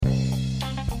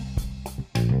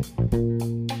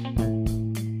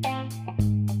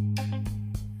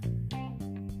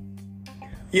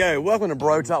Yo, welcome to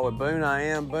Bro Talk with Boone. I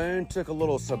am Boone. Took a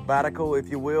little sabbatical, if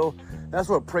you will. That's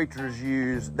what preachers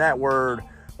use, that word,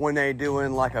 when they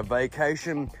doing like a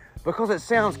vacation, because it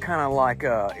sounds kind of like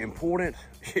important,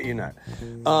 you know.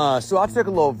 So I took a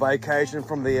little vacation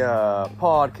from the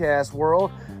podcast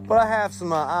world, but I have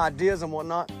some ideas and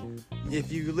whatnot.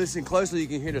 If you listen closely, you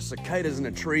can hear the cicadas in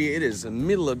the tree. It is the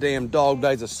middle of damn dog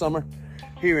days of summer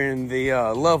here in the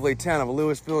lovely town of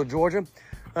Louisville, Georgia.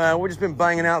 We've just been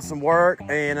banging out some work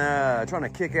and trying to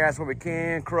kick ass where we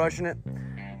can, crushing it.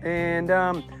 And,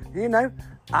 you know,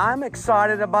 I'm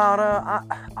excited about,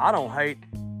 I don't hate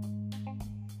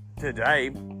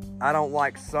today. I don't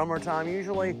like summertime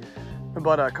usually,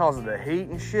 but cause of the heat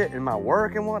and shit and my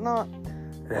work and whatnot.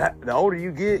 The older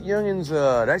you get, youngins,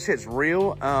 that shit's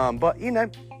real. But, you know,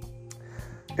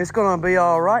 it's going to be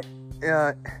all right.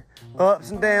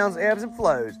 Ups and downs, ebbs and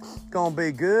flows. Going to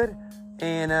be good.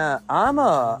 And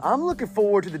I'm looking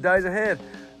forward to the days ahead.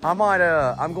 I'm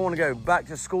going to go back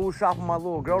to school shopping with my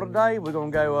little girl today. We're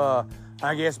going to go,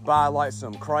 I guess, buy like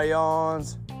some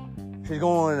crayons. She's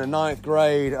going in the 9th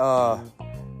grade.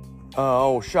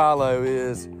 Old Shiloh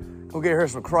is. Gonna get her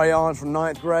some crayons from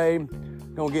 9th grade.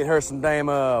 Gonna get her some damn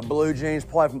blue jeans,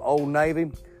 probably from Old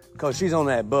Navy, because she's on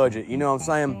that budget, you know what I'm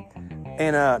saying?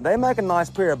 And they make a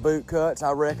nice pair of boot cuts,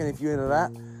 I reckon, if you're into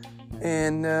that.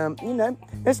 And, you know,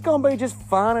 it's going to be just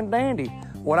fine and dandy.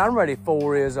 What I'm ready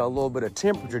for is a little bit of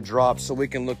temperature drop so we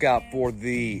can look out for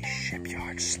the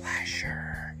shipyard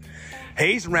slasher.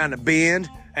 He's around the bend,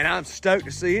 and I'm stoked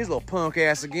to see his little punk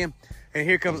ass again. And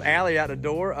here comes Allie out the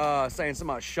door saying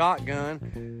something about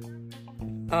shotgun.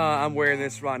 I'm wearing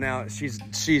this right now.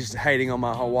 She's hating on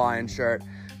my Hawaiian shirt.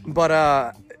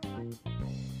 But,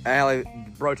 Allie,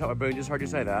 Bro Talk with Boone, just heard you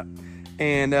say that.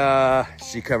 And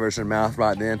she covers her mouth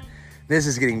right then. This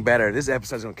is getting better. This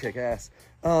episode's gonna kick ass.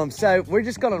 So we're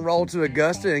just gonna roll to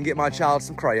Augusta and get my child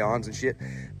some crayons and shit.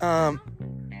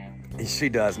 She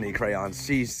does need crayons.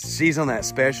 She's on that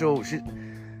special. She's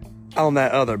on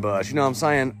that other bus. You know what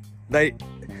I'm saying?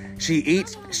 She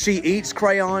eats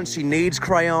crayons. She needs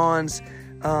crayons.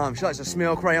 She likes to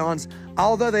smell crayons,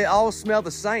 although they all smell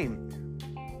the same.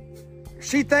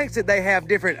 She thinks that they have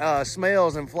different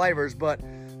smells and flavors, but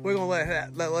we're gonna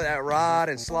let that ride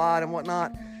and slide and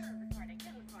whatnot.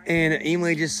 And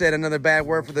Emily just said another bad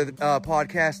word for the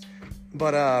podcast.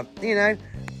 But, you know,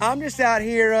 I'm just out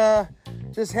here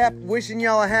wishing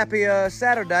y'all a happy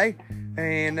Saturday.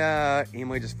 And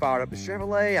Emily just fired up the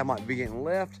Chevrolet. I might be getting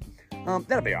left.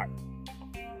 That'll be all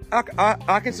right.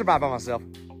 I can survive by myself.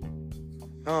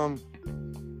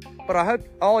 But I hope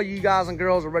all you guys and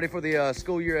girls are ready for the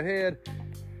school year ahead.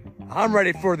 I'm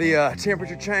ready for the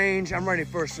temperature change. I'm ready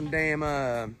for some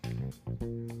damn...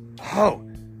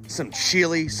 some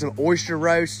chili, some oyster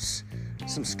roasts,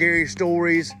 some scary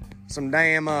stories, some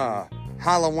damn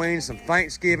Halloween, some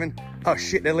Thanksgiving. Oh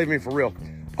shit, they leave me for real.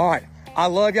 All right, I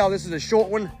love y'all. This is a short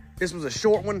one. This was a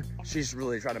short one. She's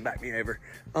really trying to back me over.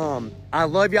 I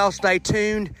love y'all. Stay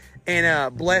tuned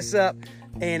and bless up.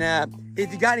 And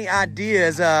if you got any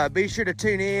ideas, be sure to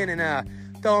tune in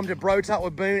and throw them to Bro Talk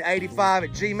with Boone 85 at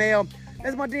Gmail.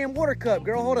 That's my damn water cup,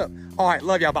 girl. Hold up. All right,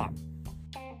 love y'all. Bye.